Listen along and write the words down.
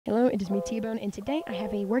Hello, it is me, T-Bone, and today I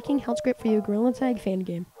have a working health script for your Gorilla Tag fan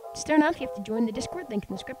game. To start off, you have to join the Discord, link in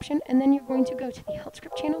the description, and then you're going to go to the health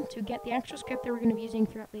script channel to get the actual script that we're going to be using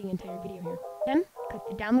throughout the entire video here. Then, click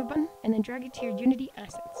the download button, and then drag it to your Unity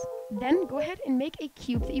assets. Then, go ahead and make a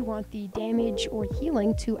cube that you want the damage or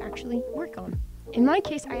healing to actually work on. In my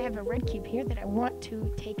case, I have a red cube here that I want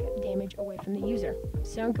to take damage away from the user.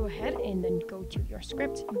 So go ahead and then go to your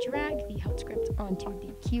script, drag the health script onto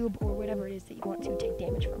the cube or whatever it is that you want to take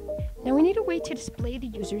damage from. Now we need a way to display the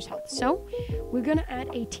user's health. So we're going to add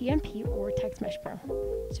a TMP or Text Mesh Pro.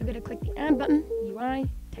 So we're going to click the Add button, UI,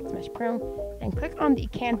 Text Mesh Pro, then click on the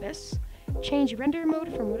canvas, change render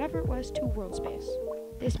mode from whatever it was to world space.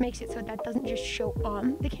 This makes it so that doesn't just show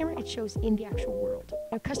on the camera, it shows in the actual world.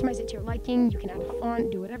 Now customize it to your liking, you can add a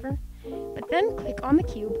font, do whatever. But then click on the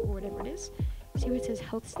cube, or whatever it is. See where it says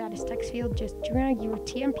health status text field, just drag your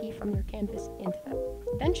TMP from your canvas into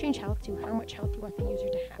that. Then change health to how much health you want the user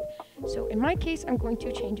to have. So in my case, I'm going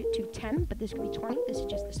to change it to 10, but this could be 20. This is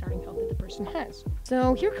just the starting health that the person has.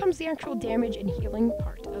 So here comes the actual damage and healing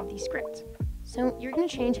part of the script. So you're going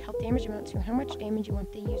to change health damage amount to how much damage you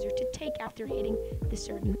want the user to take after hitting the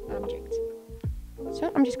certain object.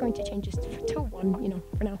 So I'm just going to change this to 1,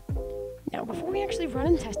 for now. Now, before we actually run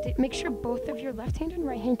and test it, make sure both of your left-hand and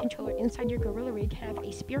right-hand controller inside your Gorilla Rig have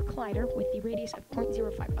a spear collider with the radius of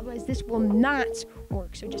 0.05. Otherwise, this will not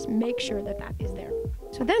work. So just make sure that that is there.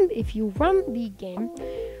 So then, if you run the game,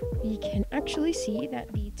 we can actually see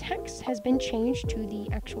that the text has been changed to the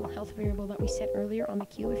actual health variable that we set earlier on the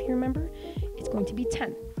cube, if you remember. It's going to be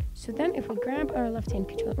 10. So then, if we grab our left-hand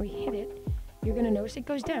controller and we hit it, you're going to notice it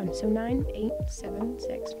goes down. So 9, 8, 7,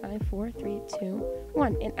 6, 5, 4, 3, 2,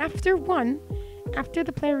 1. And after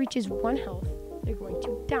the player reaches 1 health, they're going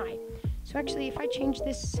to die. So actually, if I change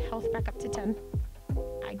this health back up to 10,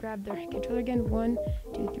 I grab the controller again. 1,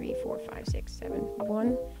 2, 3, 4, 5, 6, 7,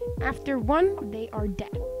 1. After 1, they are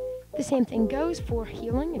dead. The same thing goes for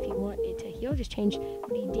healing. If you want it to heal, just change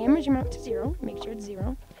the damage amount to 0. Make sure it's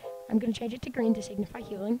 0. I'm going to change it to green to signify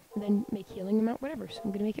healing, and then make healing amount whatever. So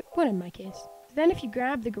I'm going to make it 1 in my case. Then if you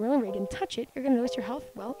grab the Gorilla Rig and touch it, you're going to notice your health,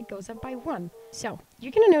 well, it goes up by 1. So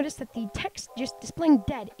you're going to notice that the text just displaying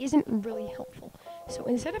dead isn't really helpful. So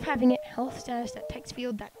instead of having it health status, that text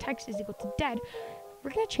field, that text is equal to dead,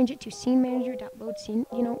 we're going to change it to scene manager.load scene,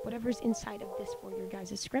 whatever's inside of this for your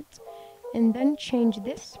guys' script. And then change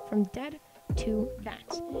this from dead to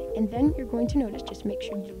that. And then you're going to notice, just make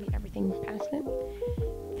sure you delete everything past it,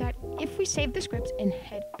 that if we save the script and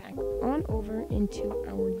head back on over into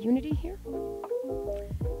our Unity here,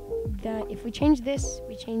 that if we change this,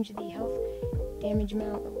 we change the health damage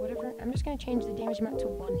amount or whatever. I'm just going to change the damage amount to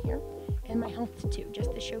 1 here and my health to 2,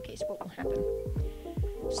 just to showcase what will happen.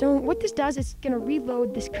 So what this does is it's going to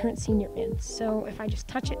reload this current scene you're in. So if I just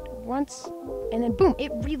touch it once and then boom,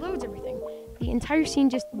 it reloads everything. The entire scene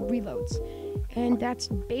just reloads. And that's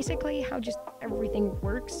basically how just everything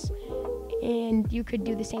works. And you could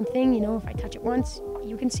do the same thing, if I touch it once,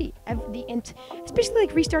 you can see it's basically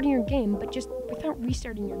like restarting your game, but just without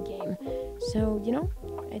restarting your game. So,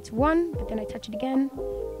 it's 1, but then I touch it again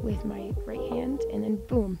with my right hand, and then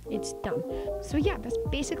boom, it's done. So yeah, that's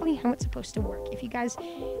basically how it's supposed to work. If you guys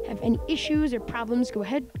have any issues or problems, go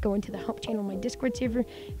ahead, go into the help channel on my Discord server.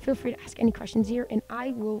 Feel free to ask any questions here, and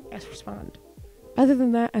I will respond. Other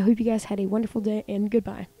than that, I hope you guys had a wonderful day, and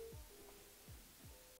goodbye.